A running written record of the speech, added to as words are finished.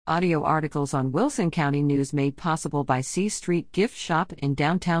Audio articles on Wilson County News made possible by C Street Gift Shop in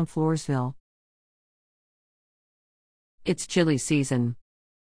downtown Floresville. It's chili season.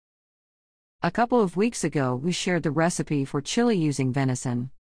 A couple of weeks ago, we shared the recipe for chili using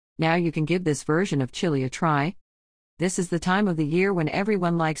venison. Now you can give this version of chili a try. This is the time of the year when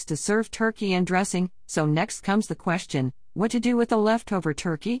everyone likes to serve turkey and dressing, so next comes the question, what to do with the leftover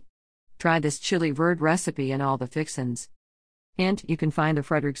turkey? Try this chili verde recipe and all the fixins. Hint, you can find the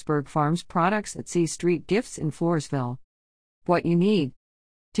Fredericksburg Farms products at C Street Gifts in Floresville. What you need: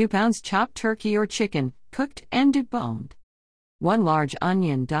 2 pounds chopped turkey or chicken, cooked and deboned. 1 large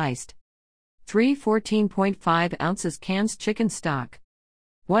onion diced. 3 14.5 ounces canned chicken stock.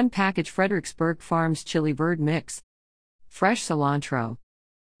 1 package Fredericksburg Farms chili verde mix. Fresh cilantro.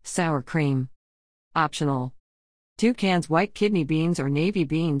 Sour cream. Optional. 2 cans white kidney beans or navy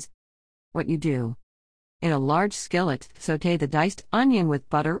beans. What you do: in a large skillet, sauté the diced onion with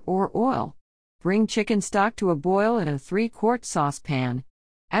butter or oil. Bring chicken stock to a boil in a 3-quart saucepan.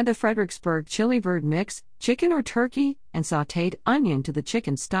 Add the Fredericksburg chili verde mix, chicken or turkey, and sautéed onion to the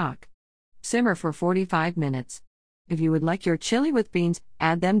chicken stock. Simmer for 45 minutes. If you would like your chili with beans,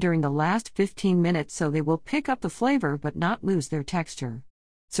 add them during the last 15 minutes so they will pick up the flavor but not lose their texture.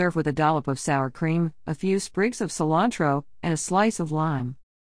 Serve with a dollop of sour cream, a few sprigs of cilantro, and a slice of lime.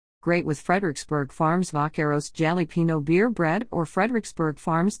 Great with Fredericksburg Farms Vaqueros Jalapeno beer bread or Fredericksburg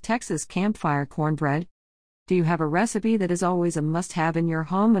Farms Texas Campfire cornbread. Do you have a recipe that is always a must-have in your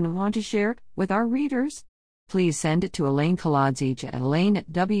home and want to share it with our readers? Please send it to Elaine Kolodziej at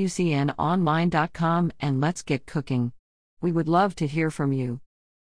elaine@wcnonline.com and let's get cooking. We would love to hear from you.